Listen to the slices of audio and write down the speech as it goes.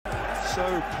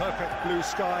So perfect blue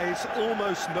skies,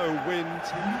 almost no wind,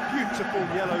 beautiful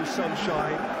yellow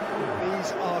sunshine.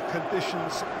 These are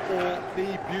conditions for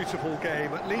the beautiful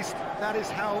game. At least that is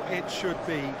how it should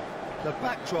be. The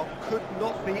backdrop could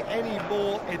not be any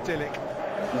more idyllic.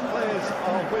 The players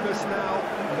are with us now.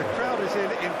 The crowd is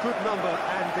in good number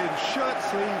and in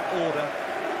shirt-sleeve order.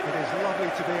 It is lovely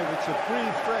to be able to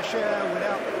breathe fresh air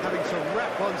without having to wrap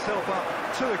oneself up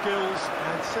to the gills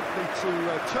and simply to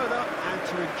turn up and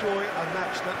to enjoy a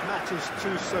match that matters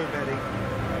to so many.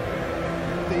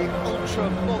 The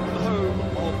ultra-modern home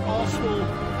of Arsenal,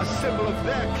 a symbol of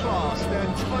their class, their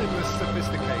timeless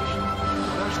sophistication.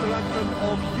 The national anthem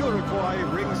of Uruguay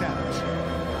rings out.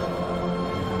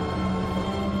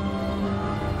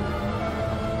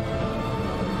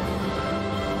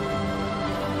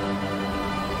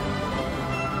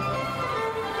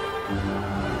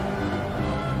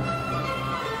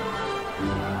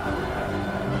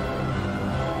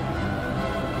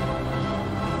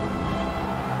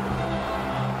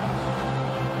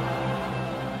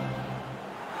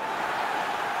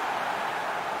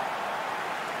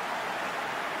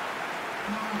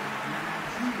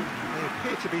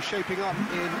 To be shaping up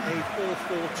in a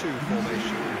 4-4-2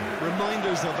 formation.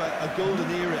 Reminders of a golden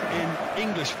era in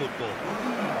English football,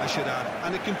 I should add.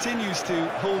 And it continues to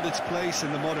hold its place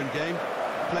in the modern game.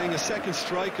 Playing a second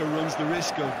striker runs the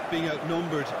risk of being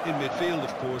outnumbered in midfield,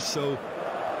 of course. So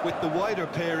with the wider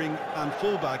pairing and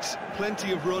fullbacks,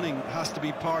 plenty of running has to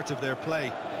be part of their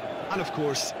play. And of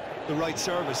course, the right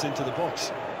service into the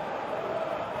box.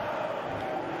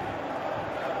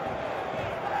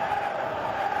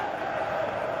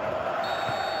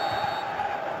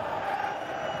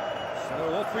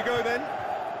 Off we go then.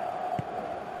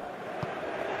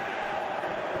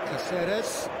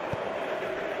 Caceres.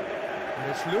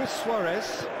 And it's Luis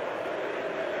Suarez.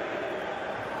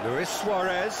 Luis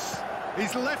Suarez.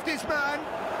 He's left his man.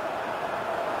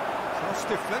 Cross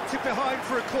deflected behind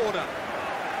for a corner.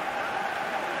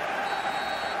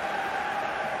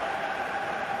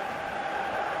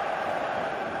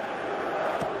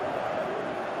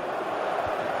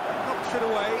 Knocks it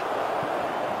away.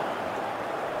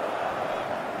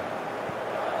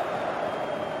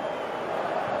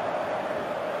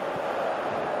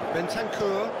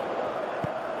 Bentancur.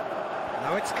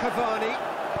 Now it's Cavani.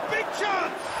 Big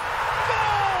chance!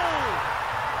 Goal!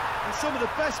 And some of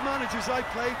the best managers I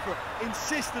played for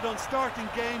insisted on starting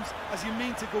games as you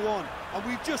mean to go on. And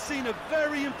we've just seen a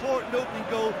very important opening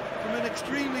goal from an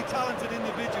extremely talented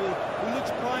individual who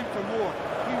looks primed for more.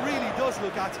 He really does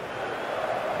look at it.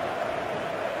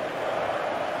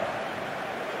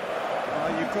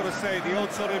 You've got to say, the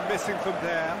odds on him missing from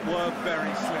there were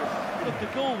very slim. Look, the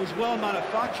goal was well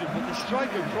manufactured, but the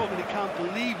striker probably can't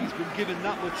believe he's been given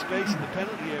that much space in the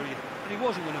penalty area, and he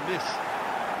wasn't going to miss.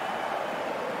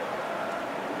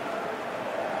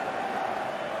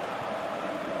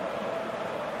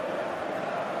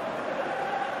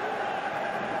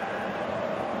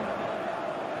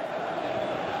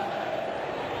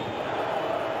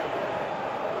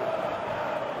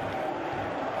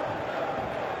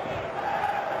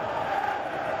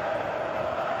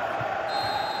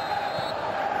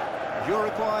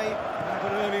 Uruguay have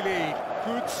an early lead.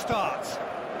 Good start.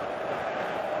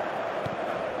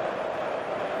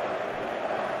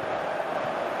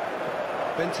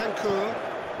 Bentancur.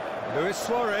 Luis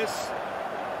Suarez.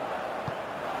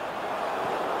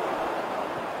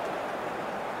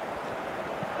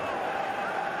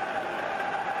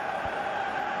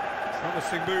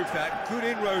 Promising move that. Good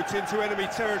inroads into enemy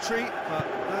territory, but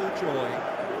no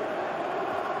joy.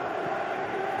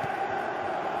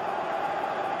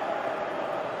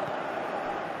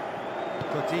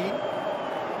 Godin.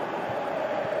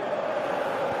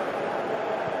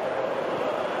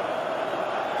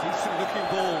 Decent looking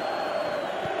ball.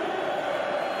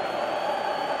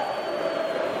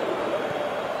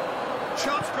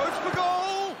 Chance goes for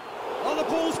goal! Oh, the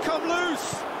ball's come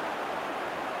loose!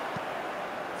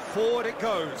 Forward it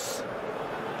goes.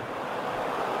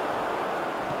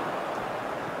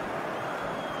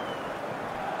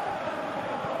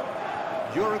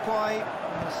 Uruguay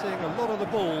are seeing a lot of the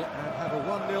ball and have a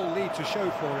 1-0 lead to show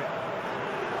for it.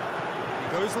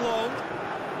 He goes along.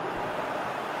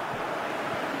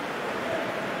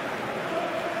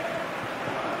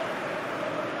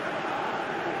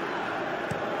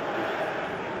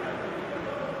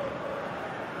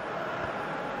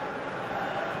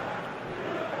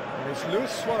 And it's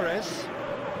Luis Suarez.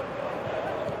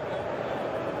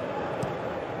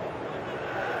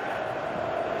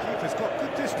 Keeper's got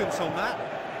good distance on that.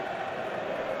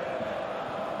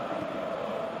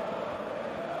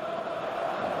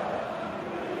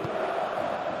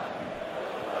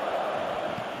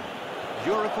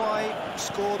 Uruguay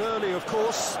scored early, of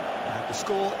course, and the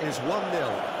score is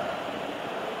 1-0.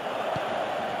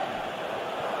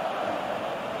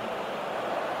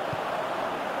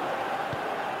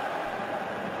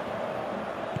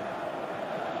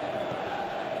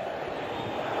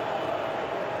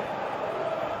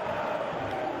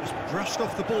 Just brushed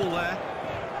off the ball there.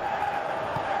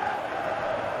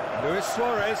 Luis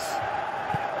Suarez.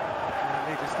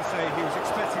 Needless to say, he was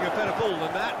expecting a better ball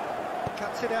than that.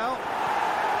 Cuts it out.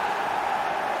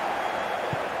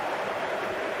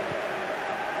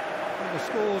 And the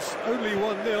score's only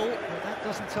 1-0, but that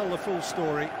doesn't tell the full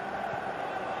story.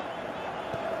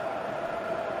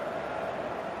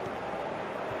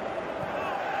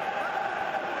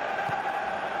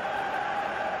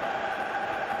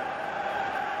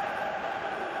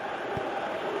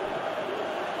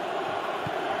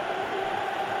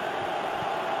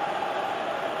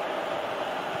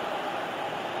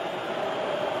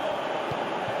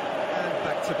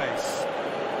 To base.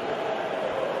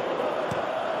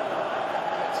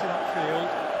 Gets it upfield.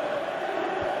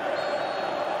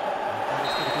 And that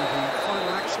is going to be the final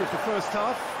action of the first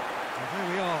half. And there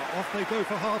we are, off they go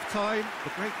for half-time. The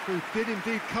breakthrough did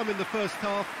indeed come in the first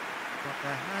half, but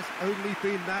there has only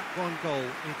been that one goal.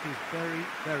 It is very,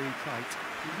 very tight.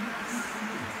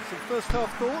 Some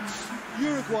first-half thoughts?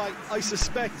 Uruguay, I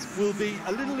suspect, will be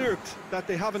a little irked that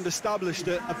they haven't established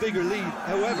a bigger lead.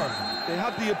 However, they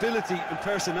have the ability and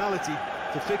personality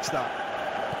to fix that.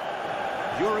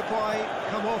 Uruguay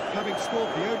come off having scored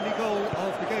the only goal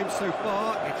of the game so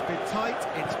far. It's been tight,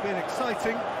 it's been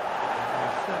exciting, and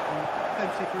there's certainly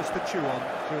plenty for us to chew on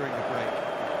during the break.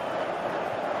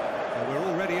 Now we're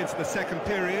already into the second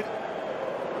period.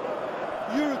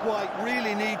 Uruguay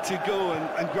really need to go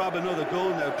and grab another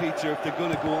goal now, Peter, if they're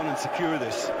going to go on and secure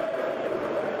this.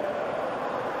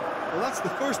 Well, that's the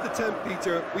first attempt,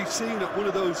 Peter, we've seen at one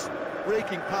of those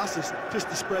breaking passes just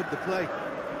to spread the play.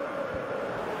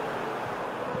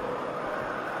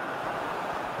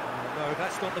 No,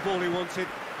 that's not the ball he wanted.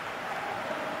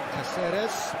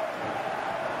 Cáceres.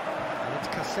 And it's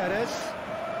Cáceres.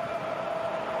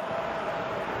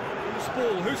 Who's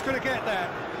ball? Who's going to get there?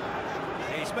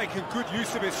 He's making good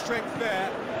use of his strength there,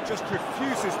 just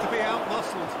refuses to be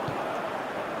out-muscled.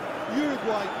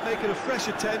 Uruguay making a fresh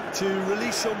attempt to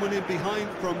release someone in behind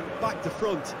from back to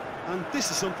front, and this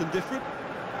is something different.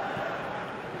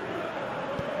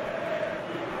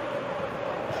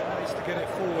 Tries to get it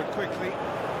forward quickly.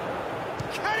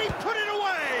 Can he put it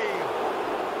away?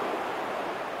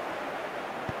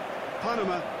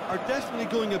 Panama are definitely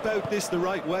going about this the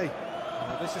right way.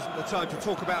 Well, this isn't the time to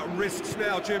talk about risks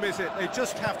now, Jim, is it? They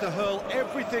just have to hurl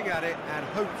everything at it and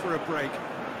hope for a break.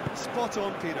 Spot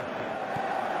on, Peter.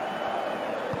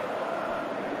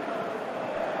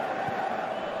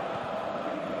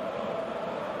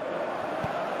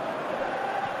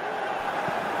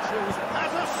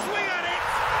 Has a swing at it!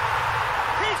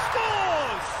 He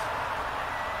scores!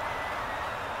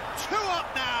 2 up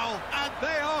now, and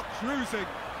they are cruising.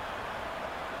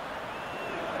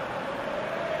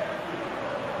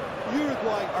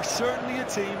 Uruguay are certainly a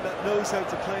team that knows how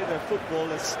to play their football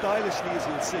as stylishly as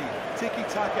you'll see.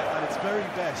 Tiki-taka at its very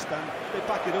best, and they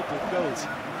back it up with goals.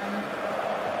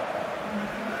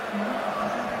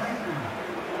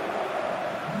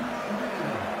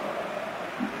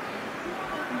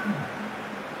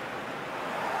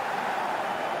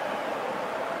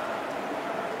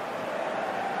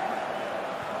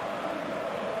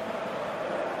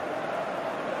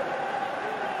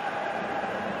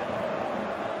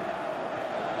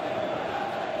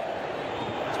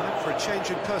 For a change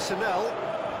in personnel.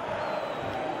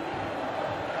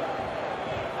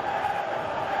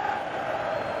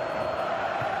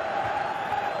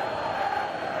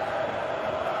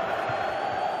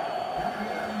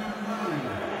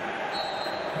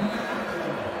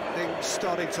 Things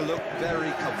starting to look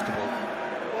very comfortable.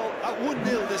 Well, at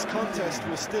 1-0 this contest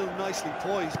was still nicely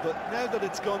poised, but now that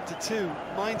it's gone to 2,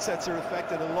 mindsets are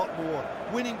affected a lot more.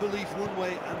 Winning belief one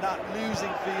way and that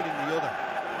losing feeling the other.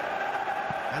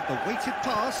 And the weighted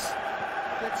pass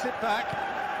gets it back.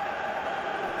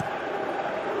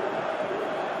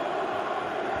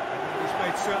 He's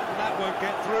made certain that won't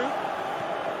get through.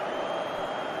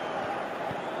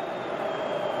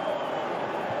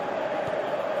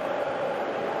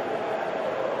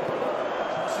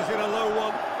 Crosses in a low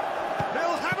one.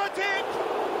 They'll have a dig!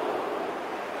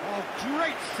 Oh,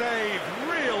 great save,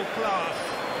 real class.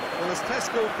 Well, as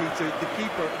Tesco, Peter, the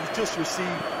keeper has just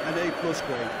received an A+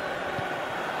 grade.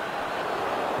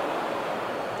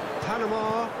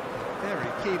 Panama, very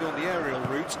keen on the aerial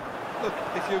route. Look,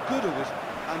 if you're good at it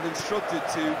and instructed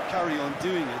to carry on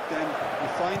doing it, then you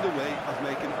find a way of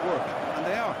making it work, and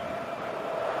they are.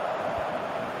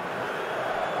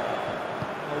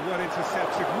 Oh, well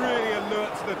intercepted, really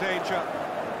alert to the danger.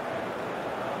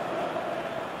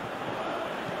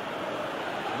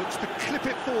 Looks to clip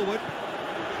it forward.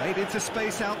 Played into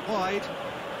space out wide.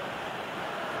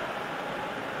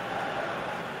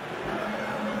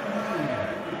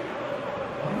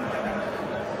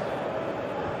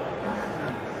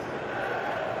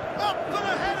 Up for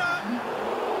the header!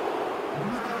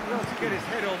 Well to get his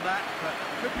head on that, but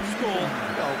couldn't score.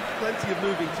 Well, plenty of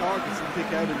moving targets to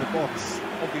pick out in the box.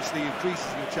 Obviously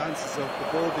increases your chances of the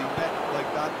ball being met like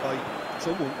that by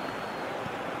someone.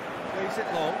 Plays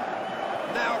it long.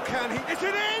 Now can he? Is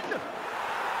it in?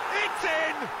 It's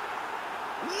in!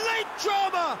 Late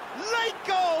drama! Late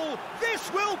goal! This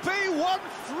will be one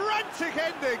frantic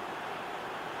ending!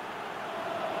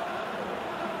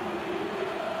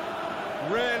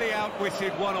 Really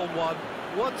outwitted one-on-one.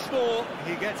 Once more,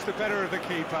 he gets the better of the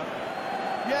keeper.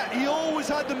 Yeah, he always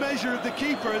had the measure of the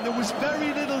keeper, and there was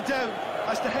very little doubt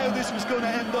as to how this was going to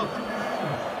end up.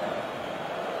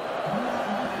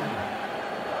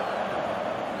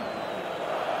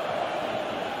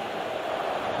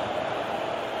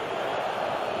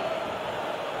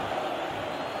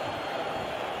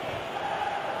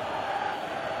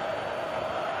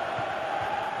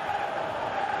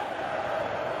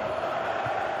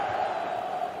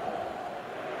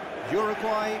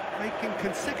 Uruguay making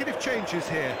consecutive changes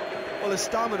here. Well, his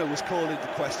stamina was called into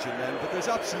question then, but there's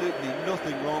absolutely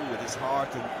nothing wrong with his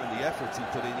heart and the efforts he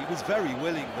put in. He was very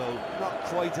willing, though, not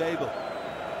quite able.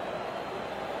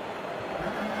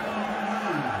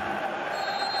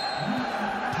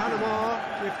 Panama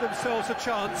give themselves a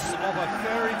chance of a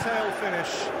fairy tale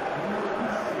finish.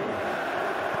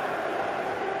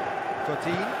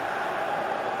 Godin.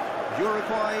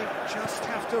 Uruguay just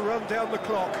have to run down the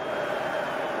clock.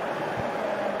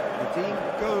 Godin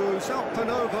goes up and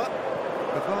over.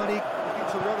 Cavani looking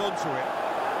to run onto it.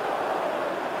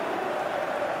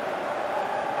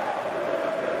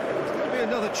 There's going to be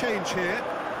another change here.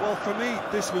 Well, for me,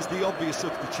 this was the obvious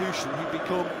substitution. He'd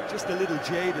become just a little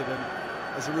jaded, and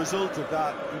as a result of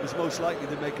that, he was most likely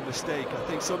to make a mistake. I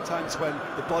think sometimes when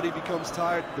the body becomes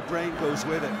tired, the brain goes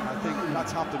with it. I think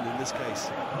that's happened in this case.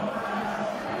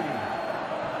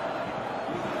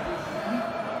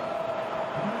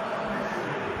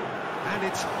 And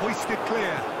it's hoisted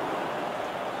clear.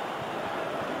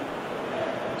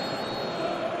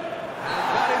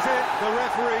 And that is it. The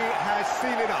referee has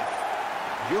seen enough.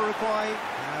 Uruguay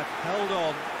have held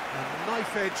on. A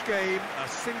knife-edge game, a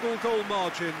single-goal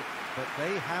margin, but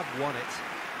they have won it.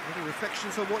 Any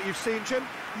reflections on what you've seen, Jim?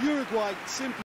 Uruguay simply